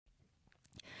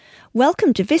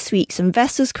Welcome to this week's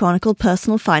Investors Chronicle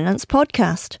Personal Finance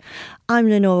podcast. I'm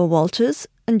Lenora Walters,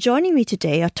 and joining me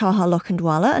today are Taha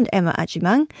Lokhandwala and Emma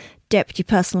Agyemang, Deputy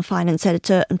Personal Finance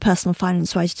Editor and Personal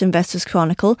Finance Writer at Investors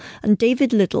Chronicle, and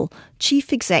David Liddle,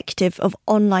 Chief Executive of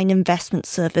online investment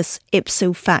service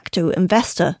Ipso Facto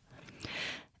Investor.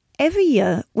 Every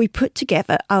year, we put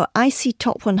together our IC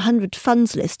Top 100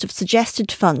 funds list of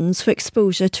suggested funds for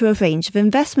exposure to a range of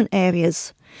investment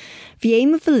areas. The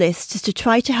aim of the list is to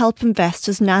try to help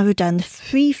investors narrow down the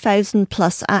 3,000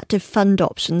 plus active fund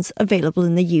options available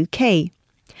in the UK.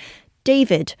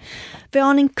 David, there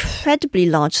are an incredibly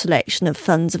large selection of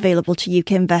funds available to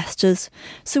UK investors.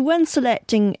 So when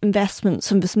selecting investments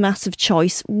from this massive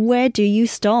choice, where do you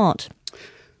start?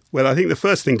 Well, I think the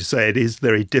first thing to say, it is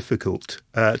very difficult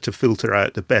to filter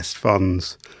out the best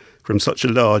funds from such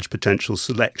a large potential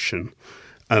selection.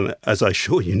 As I'm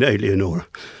sure you know, Leonora,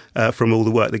 from all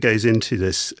the work that goes into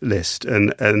this list.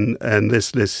 And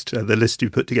this list, the list you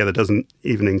put together, doesn't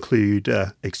even include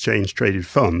exchange-traded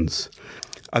funds.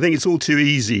 I think it's all too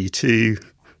easy to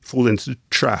fall into the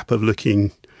trap of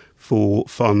looking for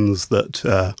funds that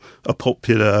are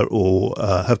popular or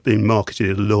have been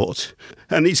marketed a lot.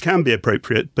 And these can be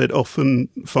appropriate, but often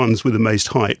funds with the most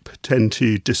hype tend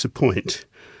to disappoint.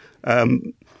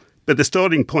 But the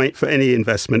starting point for any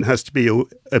investment has to be your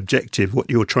objective,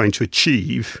 what you're trying to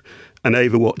achieve, and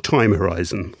over what time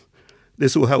horizon.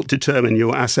 This will help determine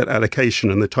your asset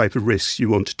allocation and the type of risks you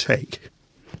want to take.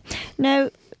 Now,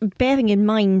 bearing in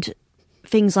mind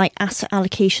things like asset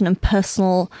allocation and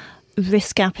personal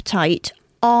risk appetite,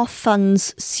 are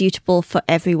funds suitable for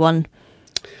everyone?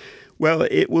 Well,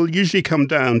 it will usually come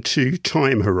down to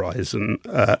time horizon.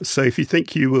 So if you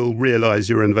think you will realise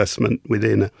your investment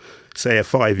within, say, a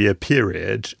 5-year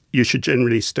period, you should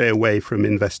generally stay away from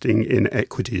investing in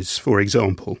equities, for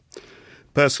example.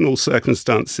 Personal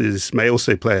circumstances may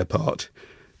also play a part,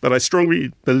 but I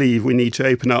strongly believe we need to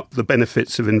open up the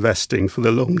benefits of investing for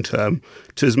the long term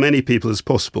to as many people as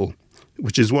possible,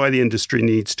 which is why the industry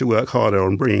needs to work harder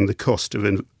on bringing the cost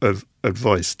of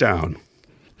advice down.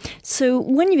 So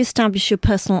when you establish your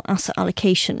personal asset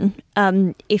allocation,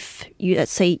 if you,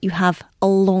 let's say, you have a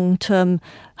long-term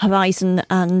horizon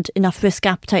and enough risk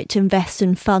appetite to invest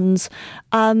in funds,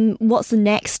 what's the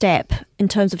next step in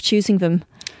terms of choosing them?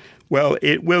 Well,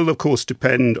 it will, of course,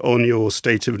 depend on your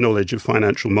state of knowledge of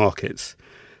financial markets.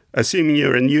 Assuming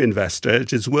you're a new investor,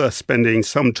 it is worth spending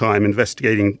some time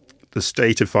investigating the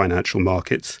state of financial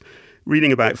markets,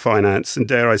 reading about finance, and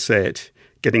dare I say it,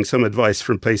 getting some advice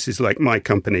from places like my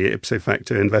company, Ipso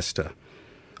Facto Investor.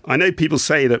 I know people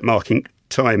say that market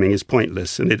timing is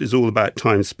pointless and it is all about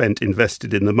time spent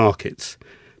invested in the markets,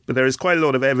 but there is quite a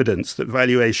lot of evidence that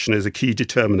valuation is a key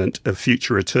determinant of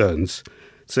future returns,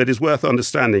 so it is worth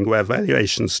understanding where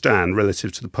valuations stand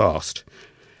relative to the past.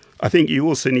 I think you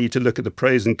also need to look at the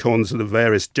pros and cons of the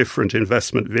various different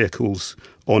investment vehicles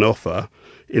on offer,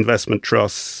 investment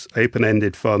trusts,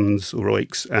 open-ended funds,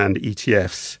 ROICs, and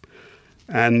ETFs.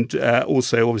 And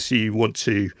also, obviously, you want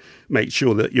to make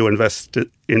sure that your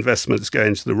investments go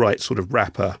into the right sort of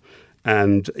wrapper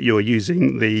and you're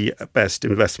using the best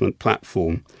investment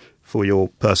platform for your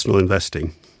personal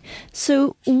investing.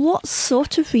 So what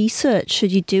sort of research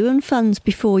should you do on funds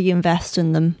before you invest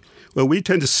in them? Well, we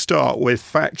tend to start with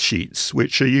fact sheets,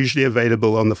 which are usually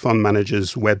available on the fund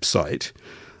manager's website.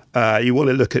 You want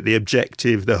to look at the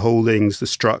objective, the holdings, the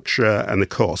structure, and the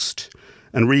cost,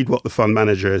 and read what the fund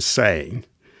manager is saying.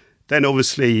 Then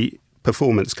obviously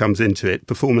performance comes into it,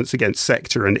 performance against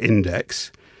sector and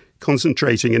index.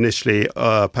 Concentrating initially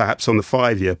perhaps on the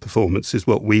 5-year performance is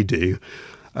what we do.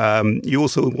 You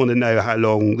also want to know how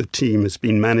long the team has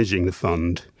been managing the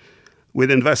fund. With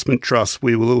investment trusts,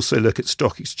 we will also look at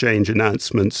stock exchange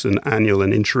announcements and annual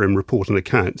and interim report and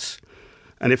accounts.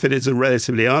 And if it is a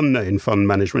relatively unknown fund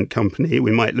management company,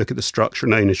 we might look at the structure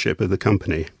and ownership of the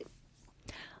company.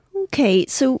 Okay,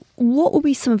 so what will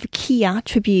be some of the key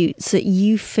attributes that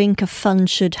you think a fund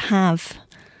should have?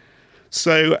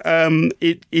 So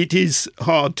it is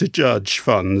hard to judge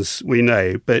funds, we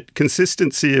know, but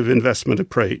consistency of investment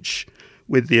approach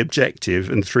with the objective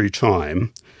and through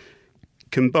time,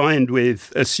 combined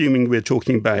with assuming we're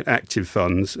talking about active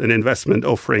funds, an investment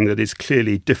offering that is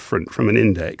clearly different from an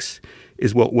index,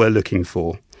 is what we're looking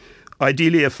for.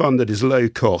 Ideally, a fund that is low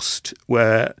cost,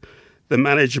 where the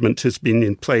management has been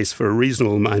in place for a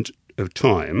reasonable amount of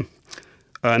time,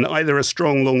 and either a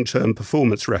strong long-term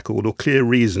performance record or clear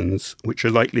reasons, which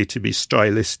are likely to be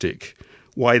stylistic,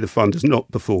 why the fund has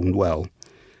not performed well.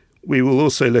 We will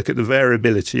also look at the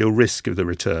variability or risk of the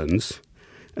returns.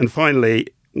 And finally,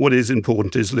 what is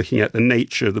important is looking at the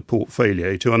nature of the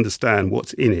portfolio to understand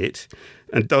what's in it,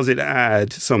 and does it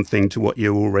add something to what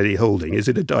you're already holding? Is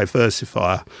it a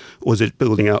diversifier, or is it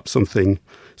building up some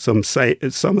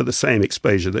of the same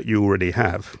exposure that you already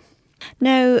have?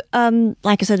 Now,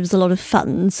 like I said, there was a lot of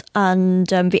funds, and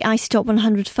the IC Top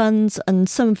 100 funds and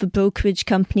some of the brokerage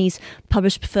companies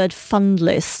publish preferred fund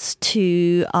lists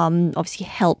to obviously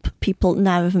help people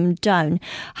narrow them down.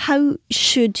 How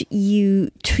should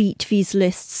you treat these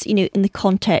lists, in the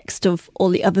context of all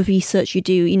the other research you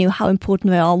do, how important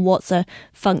they are, what's their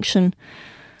function?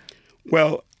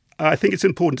 Well, I think it's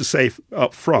important to say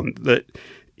up front that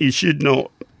you should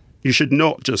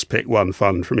not just pick one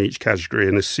fund from each category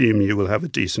and assume you will have a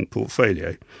decent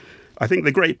portfolio. I think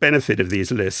the great benefit of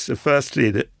these lists are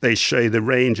firstly that they show the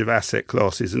range of asset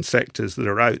classes and sectors that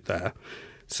are out there.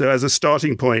 So as a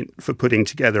starting point for putting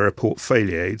together a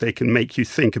portfolio, they can make you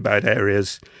think about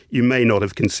areas you may not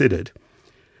have considered.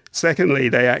 Secondly,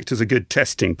 they act as a good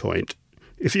testing point.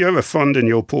 If you have a fund in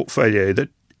your portfolio that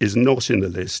is not in the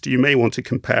list, you may want to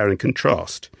compare and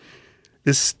contrast.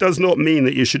 This does not mean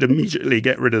that you should immediately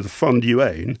get rid of the fund you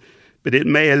own, but it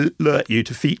may alert you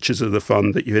to features of the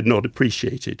fund that you had not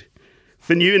appreciated.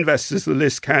 For new investors, the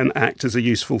list can act as a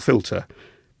useful filter,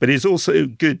 but it's also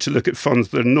good to look at funds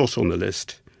that are not on the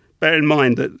list. Bear in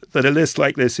mind that a list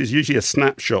like this is usually a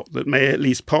snapshot that may at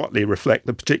least partly reflect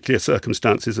the particular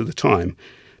circumstances of the time.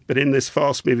 But in this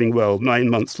fast-moving world, 9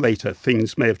 months later,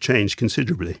 things may have changed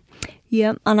considerably.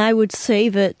 Yeah, and I would say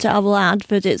that, I will add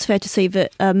that it's fair to say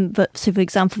that, so for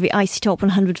example, the IC Top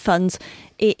 100 funds,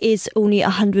 it is only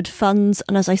 100 funds.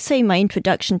 And as I say in my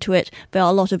introduction to it, there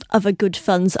are a lot of other good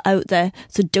funds out there.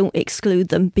 So don't exclude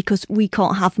them, because we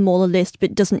can't have them all on the list, but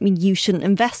it doesn't mean you shouldn't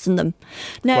invest in them.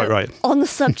 Now, quite right. On the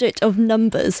subject of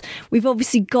numbers, we've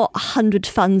obviously got 100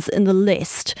 funds in the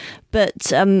list,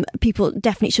 but people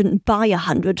definitely shouldn't buy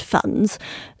 100 funds.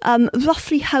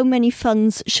 Roughly how many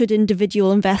funds should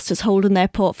individual investors hold in their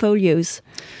portfolios?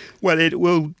 Well, it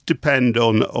will depend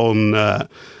on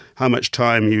how much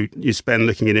time you spend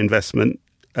looking at investment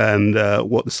and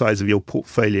what the size of your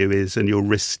portfolio is and your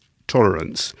risk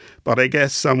tolerance. But I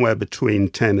guess somewhere between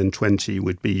 10 and 20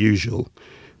 would be usual.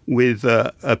 With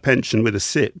a pension with a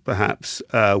SIPP, perhaps,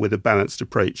 with a balanced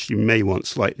approach, you may want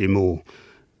slightly more.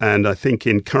 And I think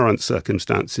in current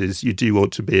circumstances, you do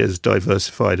want to be as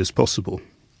diversified as possible.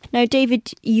 Now,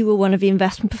 David, you were one of the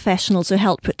investment professionals who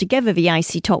helped put together the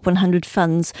IC Top 100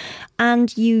 funds,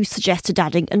 and you suggested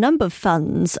adding a number of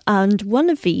funds, and one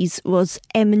of these was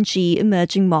M&G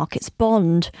Emerging Markets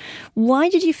Bond. Why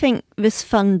did you think this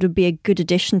fund would be a good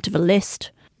addition to the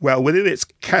list? Well, within its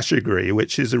category,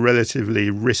 which is a relatively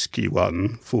risky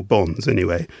one for bonds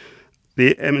anyway,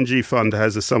 the M&G fund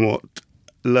has a somewhat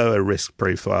lower risk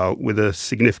profile with a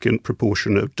significant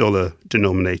proportion of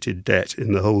dollar-denominated debt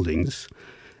in the holdings.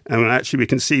 And actually, we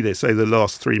can see this over the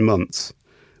last 3 months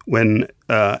when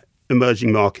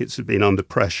emerging markets have been under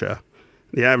pressure.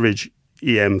 The average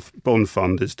EM bond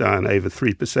fund is down over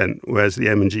 3%, whereas the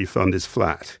M&G fund is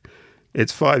flat.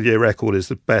 Its 5-year record is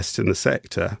the best in the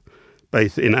sector,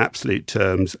 both in absolute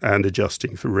terms and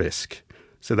adjusting for risk.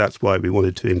 So that's why we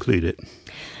wanted to include it.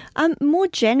 More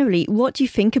generally, what do you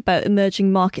think about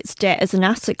emerging markets debt as an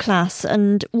asset class,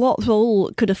 and what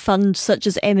role could a fund such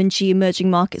as M&G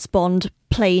Emerging Markets Bond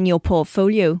play in your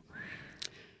portfolio?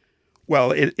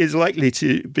 Well, it is likely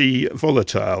to be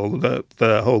volatile,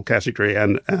 the whole category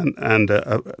and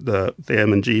the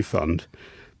M&G fund.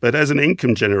 But as an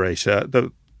income generator,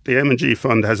 the M&G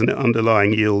fund has an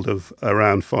underlying yield of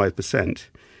around 5%.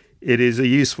 It is a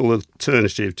useful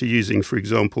alternative to using, for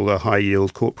example, a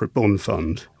high-yield corporate bond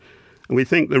fund. And we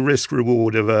think the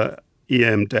risk-reward of a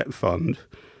EM debt fund,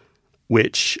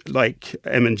 which, like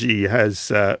M&G has,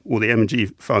 the M&G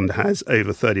fund has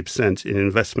over 30% in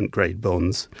investment-grade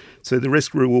bonds. So the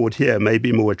risk-reward here may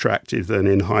be more attractive than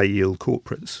in high-yield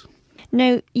corporates.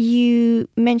 Now, you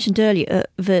mentioned earlier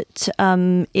that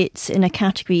it's in a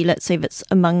category, let's say, that's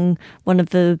among one of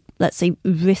the, let's say,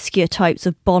 riskier types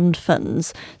of bond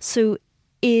funds. So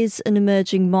is an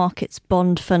emerging markets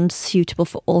bond fund suitable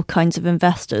for all kinds of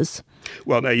investors?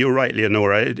 Well, no, you're right,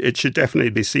 Leonora. It should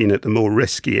definitely be seen at the more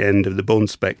risky end of the bond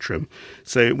spectrum.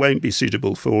 So it won't be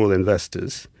suitable for all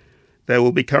investors. There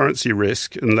will be currency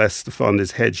risk unless the fund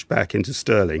is hedged back into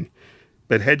sterling.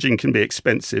 But hedging can be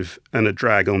expensive and a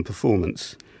drag on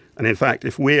performance. And in fact,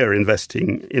 if we're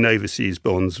investing in overseas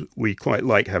bonds, we quite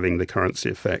like having the currency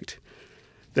effect.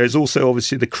 There's also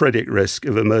obviously the credit risk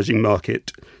of emerging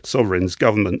market sovereigns,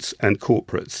 governments and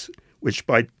corporates, which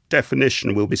by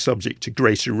definition will be subject to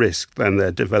greater risk than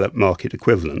their developed market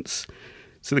equivalents.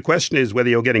 So the question is whether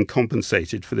you're getting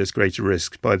compensated for this greater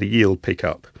risk by the yield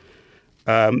pickup.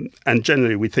 And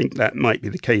generally, we think that might be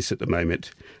the case at the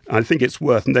moment. I think it's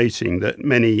worth noting that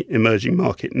many emerging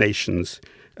market nations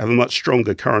have a much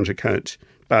stronger current account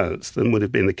balance than would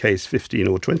have been the case 15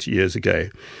 or 20 years ago.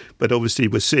 But obviously,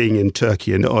 we're seeing in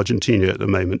Turkey and Argentina at the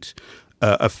moment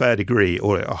a fair degree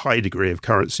or a high degree of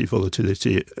currency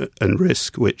volatility and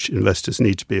risk, which investors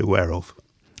need to be aware of.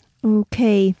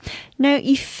 OK. Now,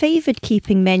 you favoured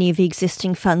keeping many of the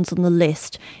existing funds on the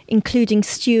list, including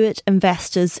Stewart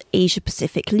Investors Asia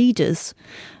Pacific Leaders.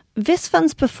 This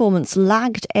fund's performance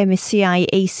lagged MSCI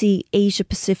AC Asia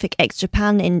Pacific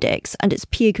ex-Japan Index and its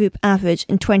peer group average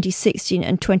in 2016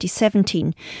 and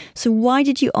 2017. So why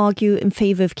did you argue in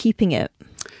favour of keeping it?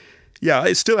 Yeah,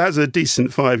 it still has a decent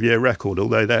 5-year record,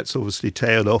 although that's obviously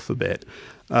tailed off a bit.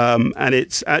 And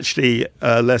it's actually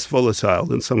less volatile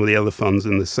than some of the other funds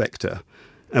in the sector.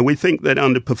 And we think that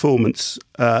underperformance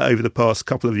over the past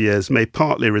couple of years may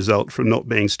partly result from not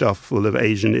being stuffed full of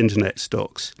Asian internet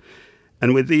stocks.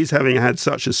 And with these having had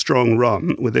such a strong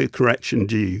run with a correction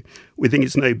due, we think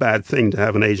it's no bad thing to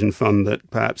have an Asian fund that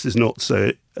perhaps is not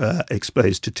so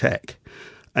exposed to tech.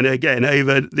 And again,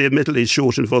 over the admittedly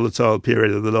short and volatile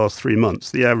period of the last 3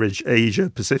 months, the average Asia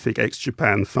Pacific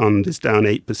ex-Japan fund is down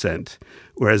 8%,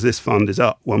 whereas this fund is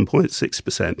up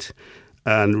 1.6%.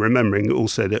 And remembering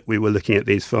also that we were looking at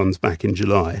these funds back in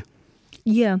July.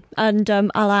 Yeah, and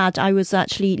I'll add, I was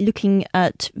actually looking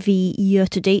at the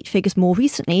year-to-date figures more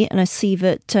recently, and I see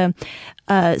that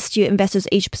Stewart Investors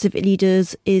Asia Pacific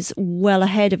Leaders is well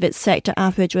ahead of its sector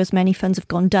average, whereas many funds have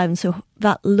gone down, so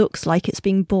that looks like it's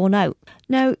being borne out.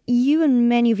 Now, you and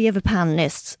many of the other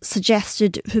panellists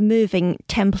suggested removing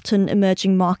Templeton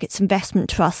Emerging Markets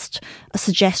Investment Trust, a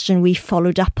suggestion we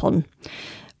followed up on.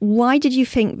 Why did you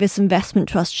think this investment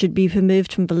trust should be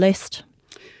removed from the list?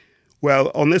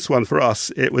 Well, on this one, for us,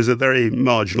 it was a very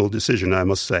marginal decision, I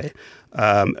must say.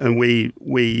 And we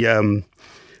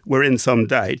were in some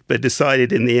doubt, but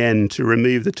decided in the end to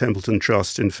remove the Templeton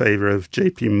Trust in favour of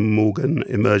JP Morgan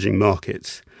Emerging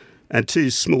Markets. And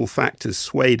two small factors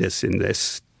swayed us in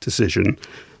this decision.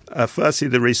 Firstly,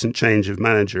 the recent change of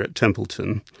manager at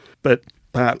Templeton, but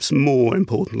perhaps more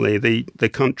importantly, the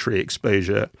country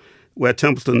exposure, where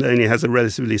Templeton only has a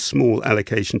relatively small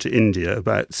allocation to India,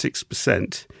 about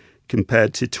 6%,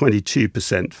 compared to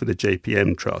 22% for the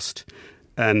JPM Trust.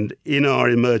 And in our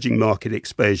emerging market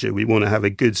exposure, we want to have a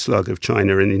good slug of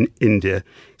China and in India,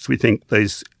 because we think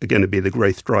those are going to be the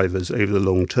growth drivers over the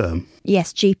long term.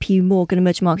 Yes, JP Morgan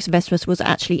Emerging Markets Investors was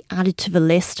actually added to the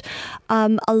list,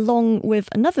 along with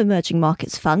another emerging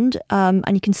markets fund. And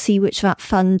you can see which that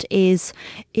fund is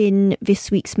in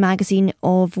this week's magazine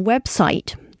of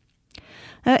website.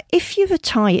 If you're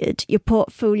retired, your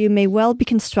portfolio may well be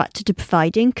constructed to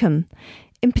provide income,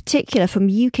 in particular from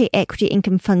UK equity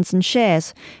income funds and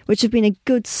shares, which have been a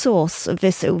good source of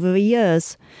this over the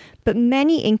years. But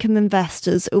many income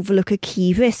investors overlook a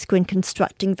key risk when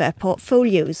constructing their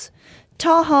portfolios.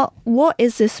 Taha, what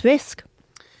is this risk?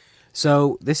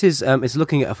 So this is it's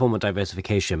looking at a form of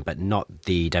diversification, but not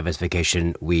the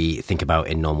diversification we think about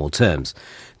in normal terms.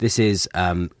 This is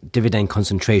dividend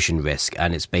concentration risk,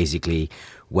 and it's basically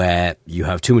where you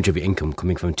have too much of your income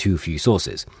coming from too few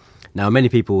sources. Now, many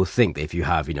people will think that if you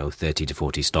have, 30 to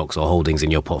 40 stocks or holdings in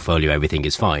your portfolio, everything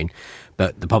is fine.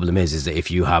 But the problem is that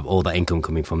if you have all that income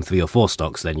coming from 3 or 4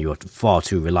 stocks, then you're far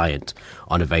too reliant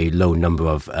on a very low number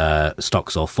of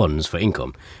stocks or funds for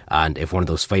income. And if one of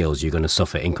those fails, you're going to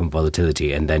suffer income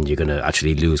volatility, and then you're going to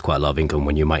actually lose quite a lot of income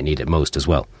when you might need it most as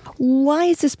well. Why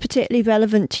is this particularly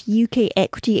relevant to UK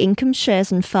equity income shares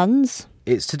and funds?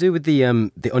 It's to do with the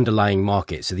underlying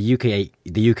market. So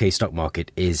the UK stock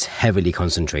market is heavily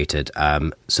concentrated.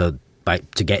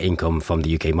 To get income from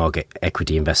the UK market,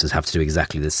 equity investors have to do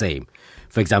exactly the same.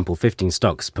 For example, 15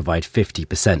 stocks provide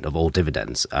 50% of all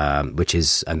dividends, and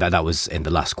that was in the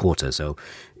last quarter. So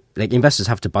investors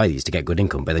have to buy these to get good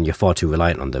income, but then you're far too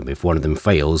reliant on them. If one of them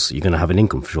fails, you're going to have an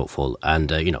income shortfall.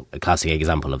 And, a classic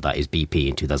example of that is BP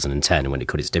in 2010. When it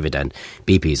cut its dividend,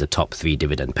 BP is a top 3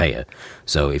 dividend payer.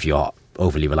 So if you're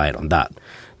overly reliant on that,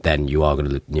 then you are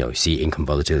going to see income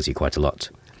volatility quite a lot.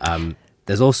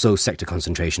 There's also sector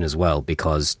concentration as well,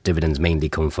 because dividends mainly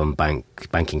come from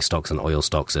banking stocks and oil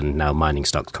stocks, and now mining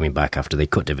stocks coming back after they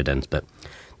cut dividends. But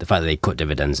the fact that they cut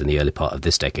dividends in the early part of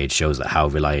this decade shows that how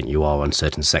reliant you are on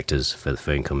certain sectors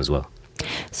for income as well.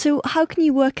 So how can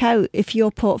you work out if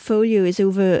your portfolio is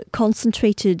over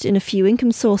concentrated in a few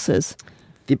income sources?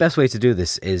 The best way to do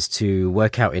this is to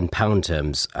work out in pound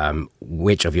terms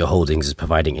which of your holdings is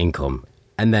providing income,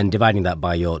 and then dividing that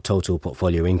by your total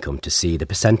portfolio income to see the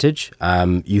percentage.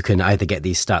 You can either get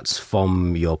these stats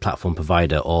from your platform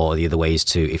provider, or the other way is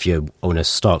to, if you own a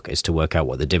stock, is to work out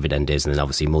what the dividend is and then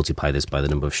obviously multiply this by the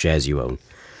number of shares you own.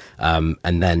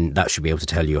 And then that should be able to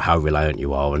tell you how reliant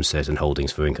you are on certain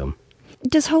holdings for income.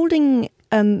 Does holding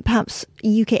perhaps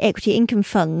UK equity income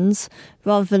funds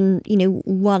rather than,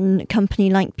 one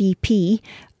company like BP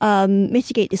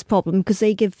mitigate this problem because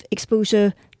they give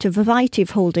exposure to a variety of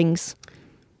holdings?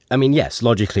 I mean, yes,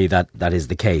 logically that is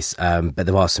the case, but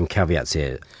there are some caveats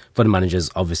here. Fund managers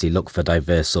obviously look for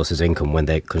diverse sources of income when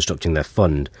they're constructing their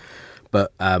fund.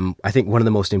 But I think one of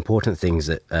the most important things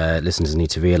that listeners need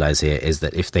to realise here is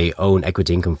that if they own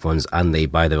equity income funds and they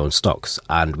buy their own stocks,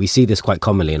 and we see this quite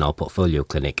commonly in our portfolio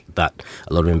clinic, that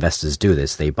a lot of investors do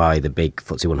this, they buy the big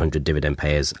FTSE 100 dividend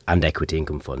payers and equity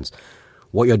income funds.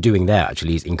 What you're doing there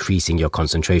actually is increasing your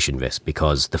concentration risk,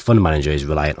 because the fund manager is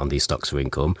reliant on these stocks for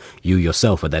income. You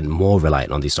yourself are then more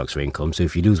reliant on these stocks for income. So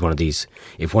if you lose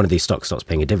if one of these stocks stops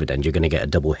paying a dividend, you're going to get a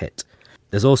double hit.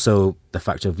 There's also the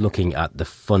fact of looking at the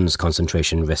fund's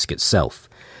concentration risk itself.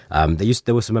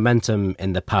 There was some momentum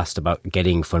in the past about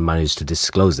getting fund managers to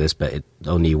disclose this, but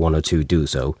only one or two do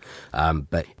so.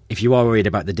 But if you are worried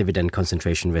about the dividend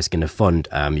concentration risk in a fund,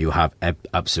 you have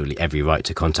absolutely every right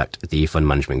to contact the fund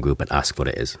management group and ask what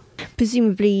it is.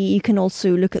 Presumably you can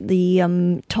also look at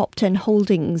the top 10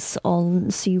 holdings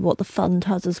see what the fund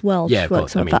has as well to work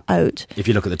some of that out. If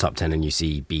you look at the top 10 and you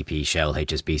see BP, Shell,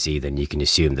 HSBC, then you can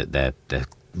assume that they're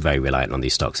very reliant on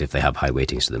these stocks if they have high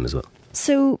weightings to them as well.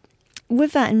 So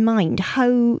with that in mind,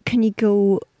 how can you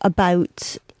go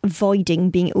about avoiding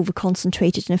being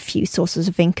over-concentrated in a few sources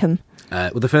of income?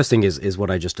 Well, the first thing is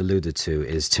what I just alluded to,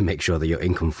 is to make sure that your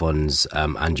income funds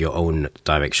and your own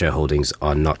direct shareholdings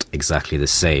are not exactly the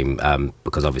same,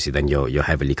 because obviously then you're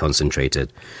heavily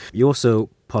concentrated. You also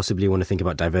possibly want to think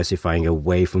about diversifying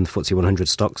away from the FTSE 100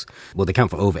 stocks. Well, they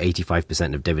count for over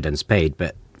 85% of dividends paid,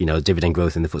 but dividend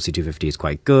growth in the FTSE 250 is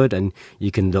quite good, and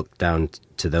you can look down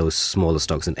to those smaller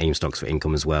stocks and AIM stocks for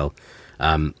income as well.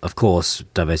 Of course,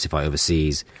 diversify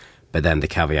overseas. But then the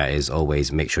caveat is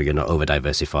always make sure you're not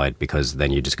over-diversified, because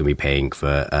then you're just going to be paying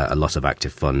for a lot of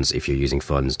active funds if you're using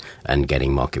funds and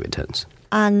getting market returns.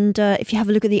 And if you have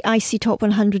a look at the IC Top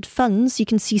 100 funds, you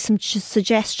can see some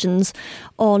suggestions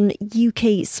on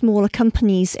UK smaller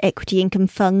companies' equity income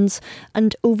funds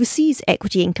and overseas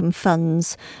equity income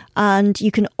funds. And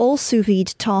you can also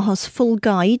read Taha's full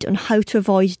guide on how to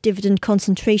avoid dividend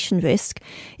concentration risk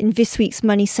in this week's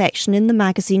Money section in the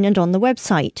magazine and on the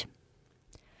website.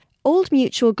 Old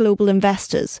Mutual Global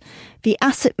Investors, the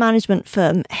asset management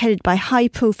firm headed by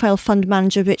high-profile fund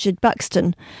manager Richard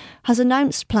Buxton, has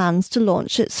announced plans to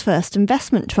launch its first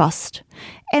investment trust.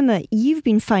 Emma, you've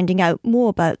been finding out more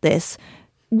about this.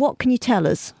 What can you tell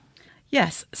us?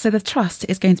 Yes, so the trust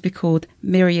is going to be called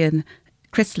Mirian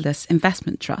Chrysalis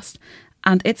Investment Trust,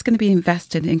 and it's going to be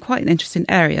invested in quite an interesting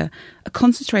area, a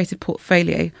concentrated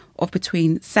portfolio of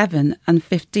between 7 and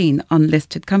 15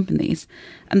 unlisted companies.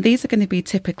 And these are going to be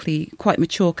typically quite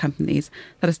mature companies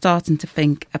that are starting to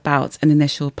think about an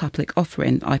initial public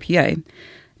offering, IPO.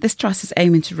 This trust is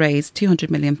aiming to raise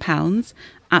 £200 million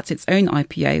at its own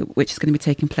IPO, which is going to be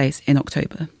taking place in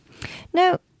October.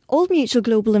 Now, Old Mutual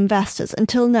Global Investors,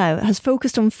 until now, has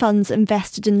focused on funds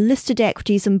invested in listed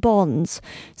equities and bonds.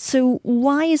 So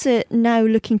why is it now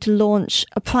looking to launch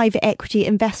a private equity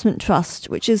investment trust,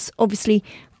 which is obviously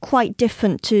quite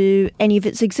different to any of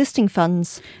its existing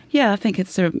funds? Yeah, I think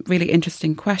it's a really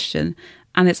interesting question.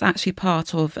 And it's actually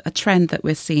part of a trend that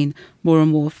we're seeing more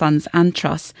and more funds and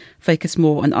trusts focus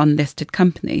more on unlisted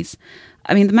companies.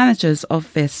 I mean, the managers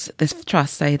of this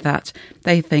trust say that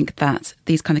they think that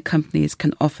these kind of companies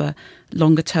can offer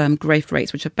longer term growth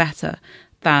rates which are better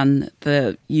than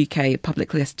the UK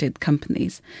public listed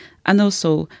companies. And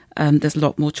also there's a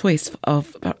lot more choice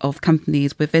of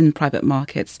companies within private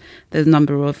markets. The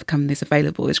number of companies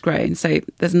available is growing. So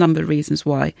there's a number of reasons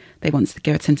why they want to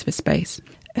get into this space.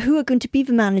 Who are going to be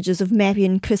the managers of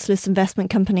Mirian Chrysalis Investment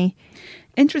Company?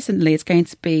 Interestingly, it's going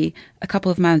to be a couple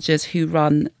of managers who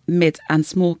run mid and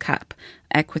small cap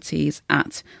equities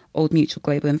at Old Mutual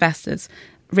Global Investors,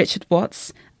 Richard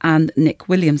Watts and Nick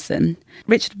Williamson.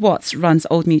 Richard Watts runs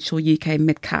Old Mutual UK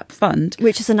Mid Cap Fund,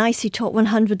 which is an IC Top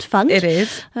 100 fund. It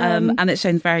is, and it's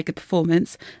shown very good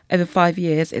performance. Over 5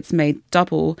 years, it's made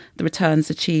double the returns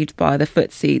achieved by the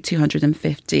FTSE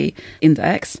 250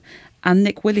 index. And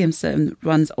Nick Williamson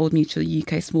runs Old Mutual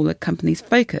UK Smaller Companies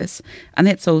Focus, and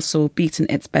it's also beaten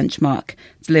its benchmark,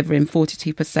 delivering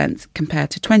 42%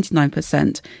 compared to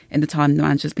 29% in the time the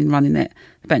manager's been running it.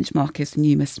 The benchmark is the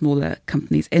Numis Smaller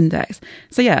Companies Index.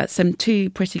 So yeah, some two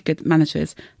pretty good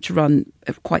managers to run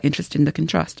a quite interesting looking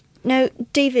trust. Now,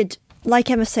 David,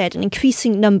 like Emma said, an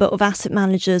increasing number of asset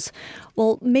managers,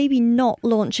 well, maybe not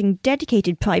launching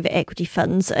dedicated private equity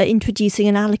funds, are introducing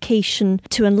an allocation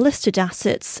to unlisted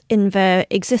assets in their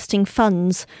existing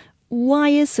funds. Why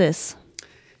is this?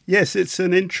 Yes, it's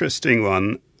an interesting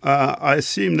one. I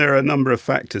assume there are a number of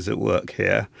factors at work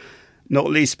here, not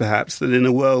least perhaps that in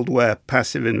a world where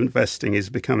passive investing is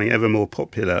becoming ever more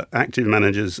popular, active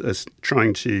managers are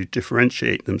trying to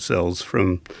differentiate themselves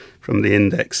from the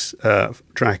index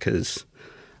trackers.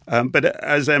 But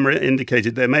as Emma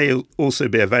indicated, there may also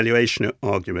be a valuation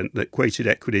argument that quoted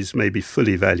equities may be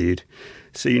fully valued.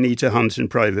 So you need to hunt in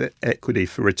private equity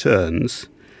for returns.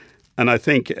 And I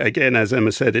think, again, as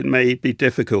Emma said, it may be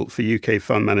difficult for UK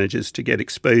fund managers to get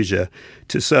exposure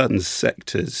to certain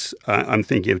sectors. I'm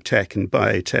thinking of tech and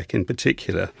biotech in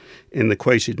particular in the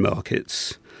quoted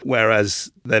markets,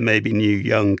 whereas there may be new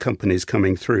young companies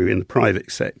coming through in the private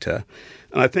sector.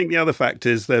 And I think the other factor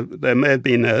is there may have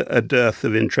been a dearth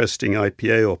of interesting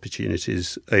IPO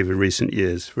opportunities over recent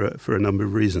years for a number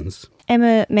of reasons.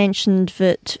 Emma mentioned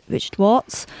that Richard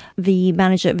Watts, the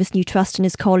manager of this new trust, and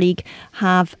his colleague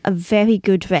have a very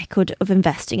good record of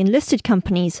investing in listed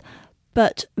companies,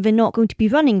 but they're not going to be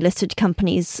running listed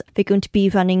companies. They're going to be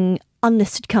running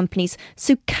unlisted companies.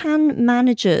 So can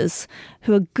managers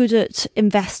who are good at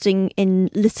investing in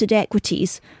listed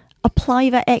equities apply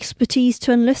that expertise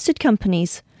to unlisted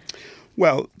companies?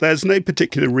 Well, there's no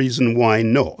particular reason why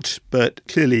not, but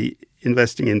clearly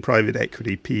investing in private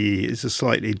equity PE is a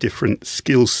slightly different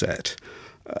skill set.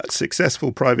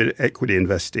 Successful private equity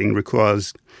investing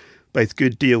requires both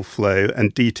good deal flow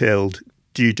and detailed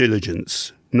due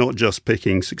diligence, not just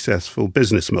picking successful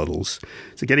business models.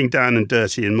 So getting down and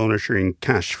dirty and monitoring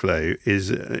cash flow is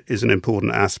an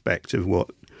important aspect of what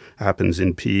happens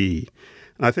in PE.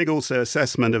 And I think also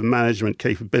assessment of management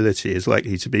capability is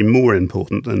likely to be more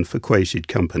important than for quoted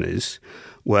companies,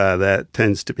 where there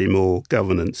tends to be more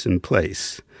governance in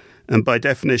place. And by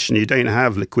definition, you don't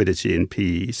have liquidity in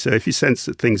PE. So if you sense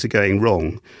that things are going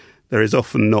wrong, there is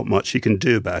often not much you can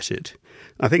do about it.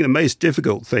 I think the most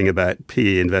difficult thing about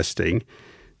PE investing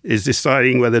is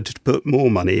deciding whether to put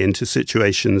more money into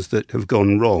situations that have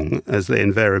gone wrong, as they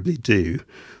invariably do,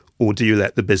 or do you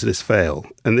let the business fail?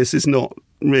 And this is not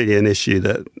really an issue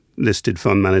that listed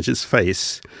fund managers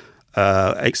face,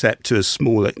 except to a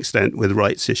small extent with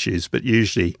rights issues. But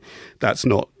usually that's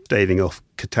not staving off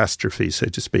catastrophe, so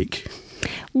to speak.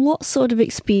 What sort of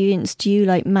experience do you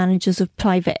like managers of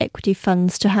private equity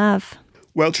funds to have?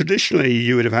 Well, traditionally,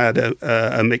 you would have had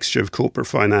a mixture of corporate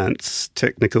finance,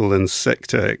 technical and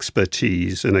sector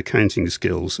expertise and accounting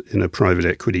skills in a private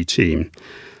equity team.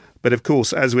 But of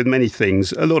course, as with many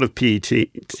things, a lot of PE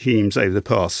teams over the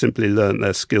past simply learnt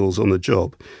their skills on the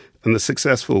job. And the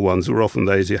successful ones were often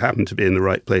those who happened to be in the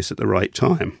right place at the right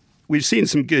time. We've seen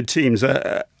some good teams.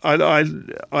 I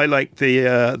like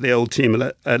the old team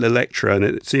at Electra, and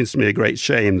it seems to me a great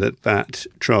shame that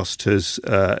trust is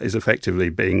effectively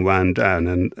being wound down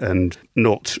and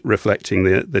not reflecting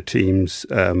the team's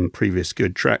previous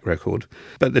good track record.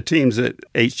 But the teams at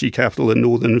HG Capital and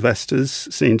Northern Investors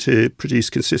seem to produce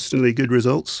consistently good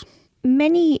results.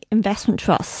 Many investment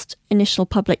trust initial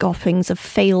public offerings have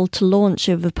failed to launch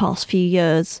over the past few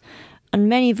years, and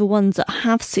many of the ones that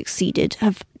have succeeded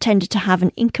have tended to have an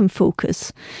income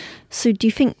focus. So do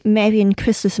you think Mary &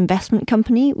 Chrysalis Investment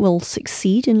Company will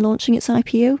succeed in launching its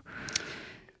IPO?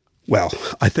 Well,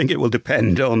 I think it will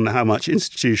depend on how much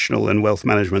institutional and wealth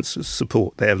management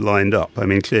support they have lined up. I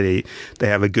mean, clearly they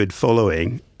have a good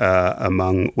following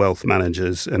among wealth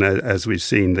managers. And as we've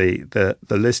seen, the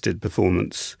listed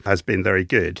performance has been very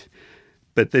good.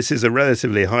 But this is a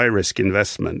relatively high-risk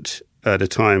investment at a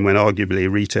time when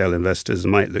arguably retail investors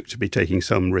might look to be taking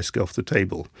some risk off the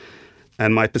table.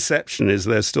 And my perception is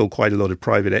there's still quite a lot of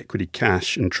private equity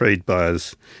cash and trade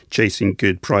buyers chasing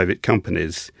good private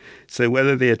companies. So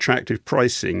whether the attractive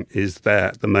pricing is there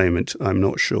at the moment, I'm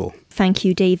not sure. Thank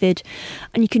you, David.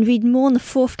 And you can read more on the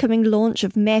forthcoming launch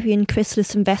of Mary &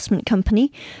 Chrysalis Investment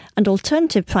Company and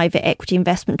alternative private equity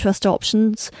investment trust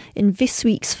options in this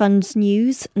week's Funds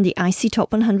News and the IC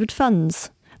Top 100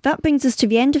 Funds. That brings us to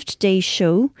the end of today's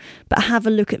show, but have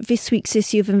a look at this week's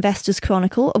issue of Investors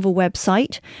Chronicle of a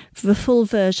website for the full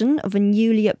version of a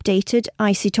newly updated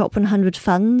IC Top 100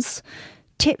 Funds,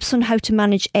 tips on how to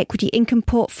manage equity income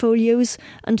portfolios,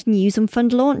 and news on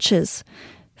fund launches.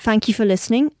 Thank you for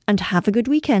listening and have a good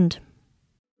weekend.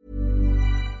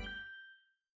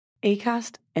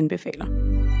 Acast anbefaler.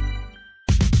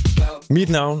 Mit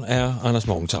navn er Anders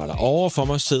Morgenthaler. Over for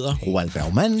mig sidder Roald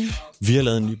Bergmann. Vi har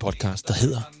lavet en ny podcast, der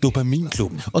hedder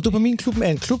Dopaminklubben. Og Dopaminklubben er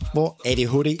en klub, hvor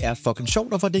ADHD er fucking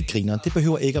sjovt, og hvor det griner. Det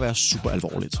behøver ikke at være super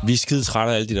alvorligt. Vi er skide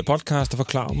trætte af alle de der podcasts, der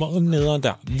forklarer mig nederen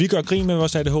der. Vi gør grin med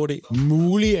vores ADHD.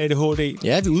 Mulig ADHD.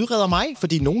 Ja, vi udreder mig,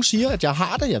 fordi nogen siger, at jeg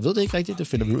har det. Jeg ved det ikke rigtigt, det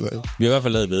finder vi ud af. Vi har i hvert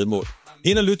fald lavet væddemål.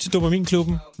 Ind og lyt til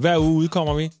Dopaminklubben. Hver uge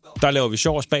udkommer vi. Der laver vi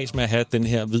sjov og spas med at have den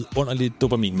her vidunderlige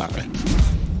dopaminmangel.